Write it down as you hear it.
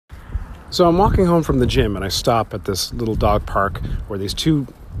So I'm walking home from the gym and I stop at this little dog park where these two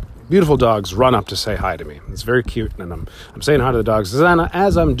beautiful dogs run up to say hi to me. It's very cute, and I'm saying hi to the dogs. And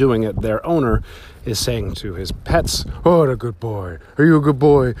as I'm doing it, their owner is saying to his pets, "Oh, what a good boy. Are you a good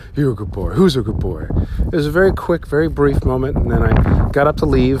boy? You're a good boy. Who's a good boy?" It was a very quick, very brief moment, and then I got up to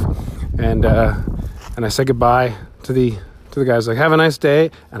leave, and I said goodbye to the guys, like, "Have a nice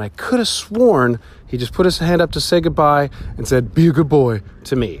day." And I could have sworn he just put his hand up to say goodbye and said, "Be a good boy,"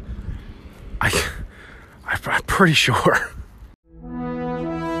 to me. I'm pretty sure.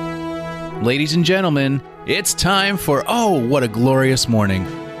 Ladies and gentlemen, it's time for Oh, What a Glorious Morning.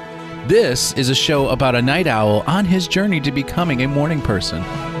 This is a show about a night owl on his journey to becoming a morning person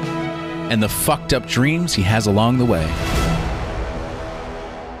and the fucked up dreams he has along the way.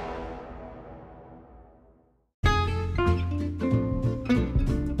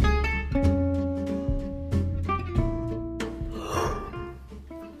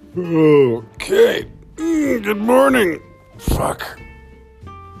 Okay. Good morning. Fuck.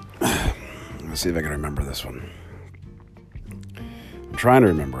 Let's see if I can remember this one. I'm trying to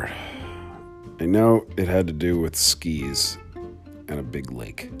remember it. I know it had to do with skis and a big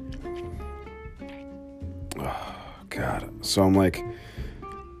lake. Oh, God. So I'm like,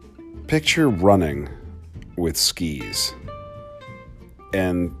 picture running with skis.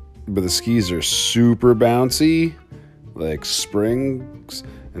 But the skis are super bouncy, like springs.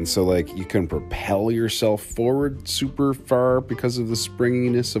 And so, like, you can propel yourself forward super far because of the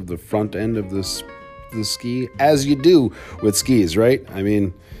springiness of the front end of the ski, as you do with skis, right? I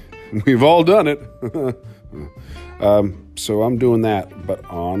mean, we've all done it. So I'm doing that, but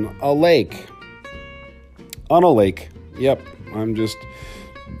on a lake. On a lake. Yep, I'm just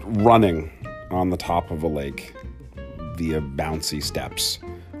running on the top of a lake via bouncy steps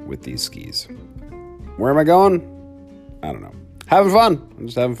with these skis. Where am I going? I don't know. Having fun. I'm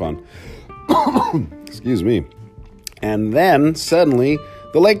just having fun. Excuse me. And then suddenly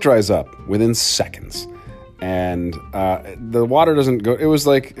the lake dries up within seconds. And the water doesn't go. It was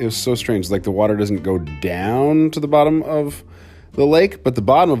so strange. Like, the water doesn't go down to the bottom of the lake, but the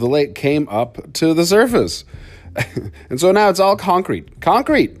bottom of the lake came up to the surface. And so now it's all concrete.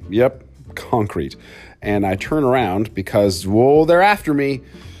 Concrete. Yep. Concrete. And I turn around because, whoa, they're after me.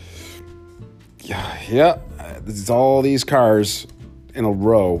 Yeah. It's all these cars in a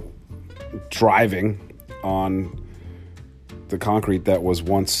row driving on the concrete that was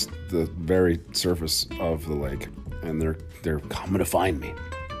once the very surface of the lake, and they're coming to find me.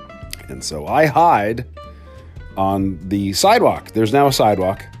 And so I hide on the sidewalk. There's now a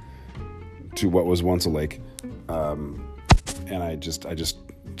sidewalk to what was once a lake, and I just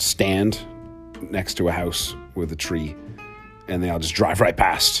stand next to a house with a tree, and they'll just drive right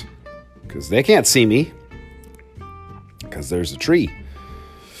past because they can't see me because there's a tree.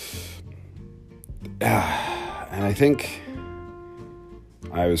 And I think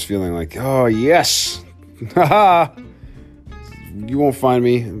I was feeling like, oh, yes, haha, you won't find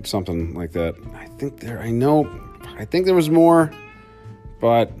me, something like that. I think there was more,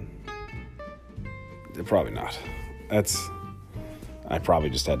 but probably not. I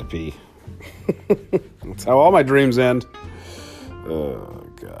probably just had to pee. That's how all my dreams end. Oh,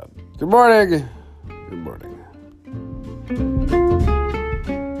 God. Good morning. Good morning.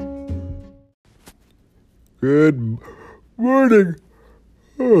 Good morning.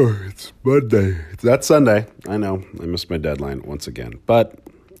 Oh, it's Monday. That's Sunday. I know. I missed my deadline once again, but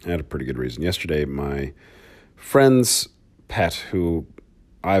I had a pretty good reason. Yesterday, my friend's pet, who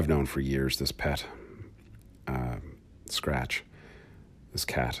I've known for years, this pet, Scratch, this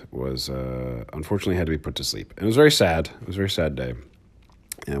cat, was unfortunately had to be put to sleep. And it was very sad. It was a very sad day,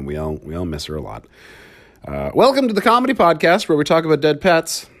 and we all miss her a lot. Welcome to the comedy podcast where we talk about dead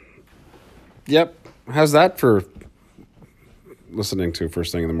pets. Yep. How's that for listening to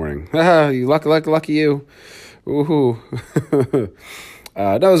first thing in the morning? You lucky you. Woohoo.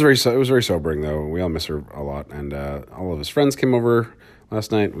 It was very sobering though. We all miss her a lot, and all of his friends came over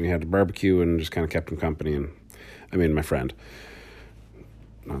last night. We had a barbecue and just kind of kept him company. And I mean, my friend,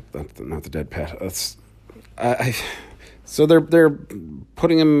 not the dead pet. That's so they're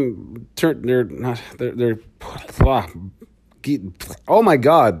putting him. Oh my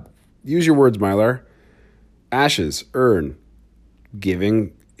God! Use your words, Mylar. Ashes, urn,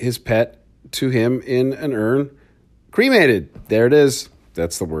 giving his pet to him in an urn, cremated. There it is.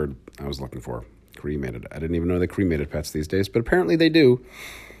 That's the word I was looking for. Cremated. I didn't even know they cremated pets these days, but apparently they do.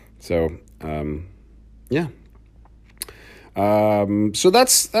 So, yeah. So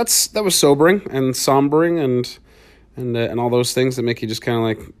that was sobering and sombering and all those things that make you just kind of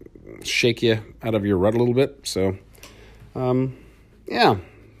like shake you out of your rut a little bit. So, yeah.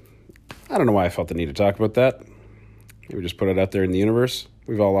 I don't know why I felt the need to talk about that. Maybe just put it out there in the universe.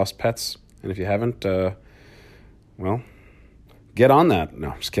 We've all lost pets, and if you haven't, well, get on that.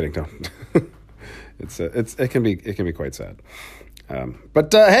 No, I'm just kidding. Don't. It can be quite sad.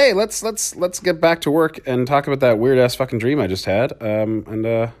 But hey, let's get back to work and talk about that weird ass fucking dream I just had.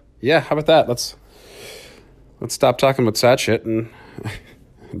 Yeah, how about that? Let's stop talking about sad shit and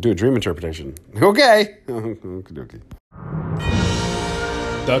do a dream interpretation. Okay. Okey-dokey.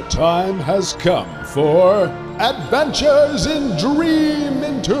 The time has come for Adventures in Dream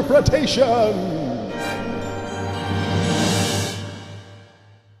Interpretation.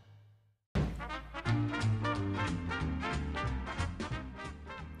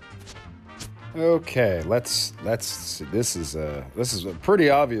 Okay, let's see. This is a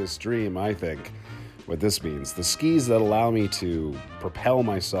pretty obvious dream, I think. What this means, the skis that allow me to propel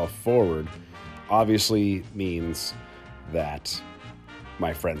myself forward, obviously means that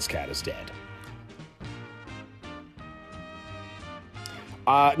my friend's cat is dead.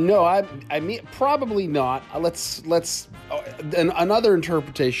 No, I mean probably not. Another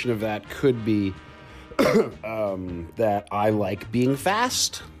interpretation of that could be that I like being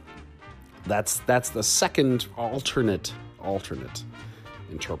fast. That's the second alternate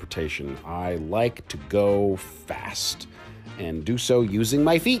interpretation. I like to go fast and do so using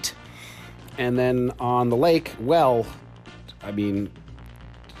my feet. And then on the lake, well, I mean,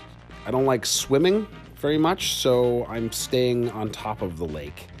 I don't like swimming very much, so I'm staying on top of the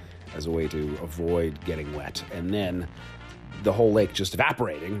lake as a way to avoid getting wet. And then the whole lake just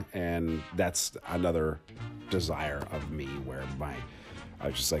evaporating, and that's another desire of me where I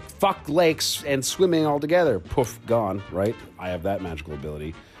was just like, fuck lakes and swimming altogether. Poof, gone, right? I have that magical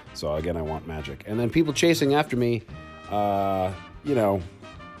ability. So again, I want magic. And then people chasing after me, on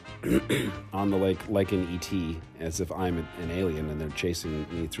the lake, like in E.T., as if I'm an alien and they're chasing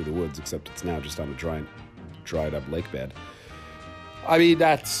me through the woods, except it's now just on a dried up lake bed. I mean,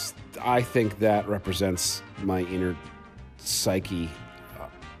 I think that represents my inner psyche,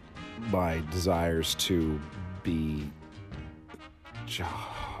 my desires to be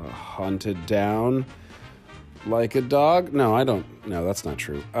hunted down like a dog. No, I don't. No, that's not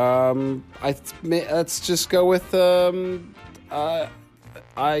true. Let's just go with oh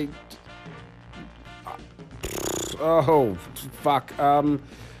fuck.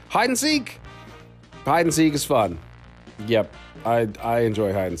 Hide and seek. Hide and seek is fun. Yep, I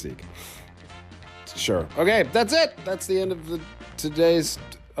enjoy hide and seek. Sure. Okay, that's it. That's the end of today's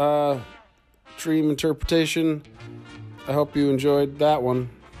dream interpretation. I hope you enjoyed that one,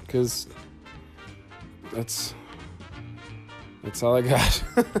 because that's all I got.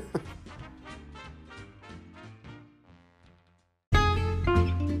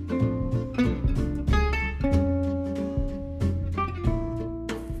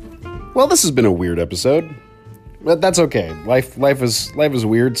 Well, this has been a weird episode, but that's okay. Life is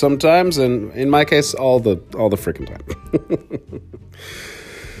weird sometimes, and in my case, all the freaking time.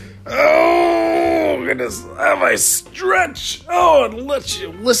 Oh, goodness, have I stretch? Oh, and let you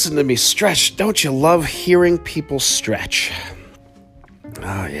listen to me stretch. Don't you love hearing people stretch?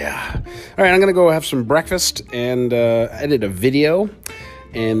 Oh, yeah. All right, I'm going to go have some breakfast and edit a video,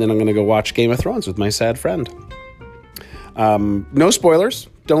 and then I'm going to go watch Game of Thrones with my sad friend. No spoilers.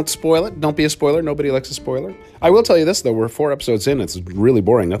 Don't spoil it. Don't be a spoiler. Nobody likes a spoiler. I will tell you this, though. We're 4 episodes in. It's really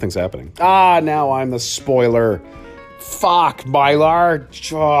boring. Nothing's happening. Now I'm the spoiler. Fuck, Mylar.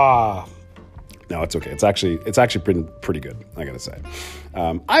 No, it's okay. It's actually pretty good, I gotta say.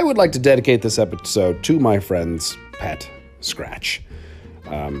 I would like to dedicate this episode to my friend's pet, Scratch.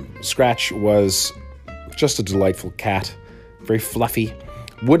 Scratch was just a delightful cat, very fluffy,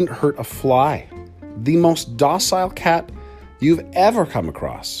 wouldn't hurt a fly. The most docile cat you've ever come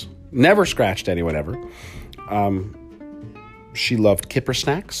across. Never scratched anyone ever. She loved kipper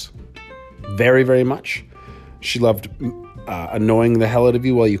snacks very, very much. She loved annoying the hell out of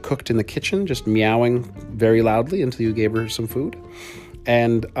you while you cooked in the kitchen, just meowing very loudly until you gave her some food.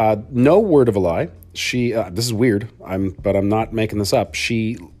 And no word of a lie, she, this is weird, but I'm not making this up.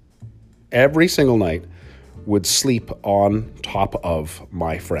 She, every single night, would sleep on top of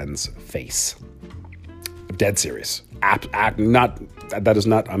my friend's face. Dead serious. I'm not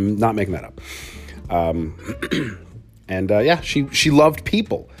making that up. And she loved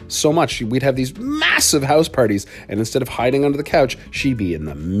people so much. We'd have these massive house parties, and instead of hiding under the couch, she'd be in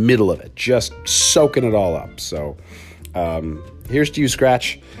the middle of it, just soaking it all up. So here's to you,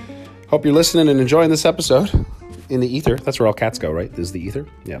 Scratch. Hope you're listening and enjoying this episode in the ether. That's where all cats go, right? This is the ether?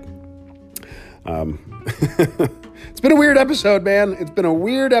 Yeah. It's been a weird episode, man. It's been a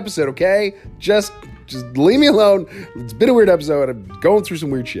weird episode, okay? Just Just leave me alone. It's been a weird episode. I'm going through some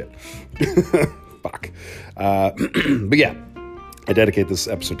weird shit. Fuck. But yeah, I dedicate this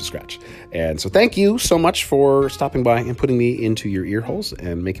episode to Scratch. And so thank you so much for stopping by and putting me into your ear holes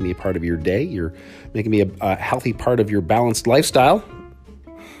and making me a part of your day. You're making me a healthy part of your balanced lifestyle.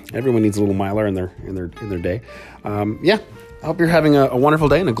 Everyone needs a little Mylar in their day. Yeah. I hope you're having a wonderful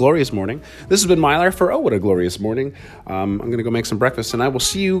day and a glorious morning. This has been Mylar for What a Glorious Morning. I'm going to go make some breakfast, and I will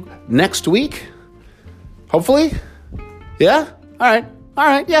see you next week. Hopefully. Yeah? All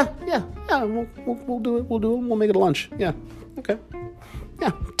right. Yeah. We'll do it. We'll make it a lunch. Yeah. Okay.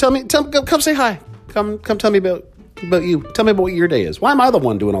 Yeah. Come say hi. Come tell me about you. Tell me about what your day is. Why am I the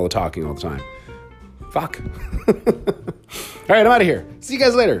one doing all the talking all the time? Fuck. All right, I'm out of here. See you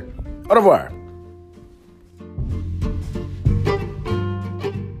guys later. Au revoir.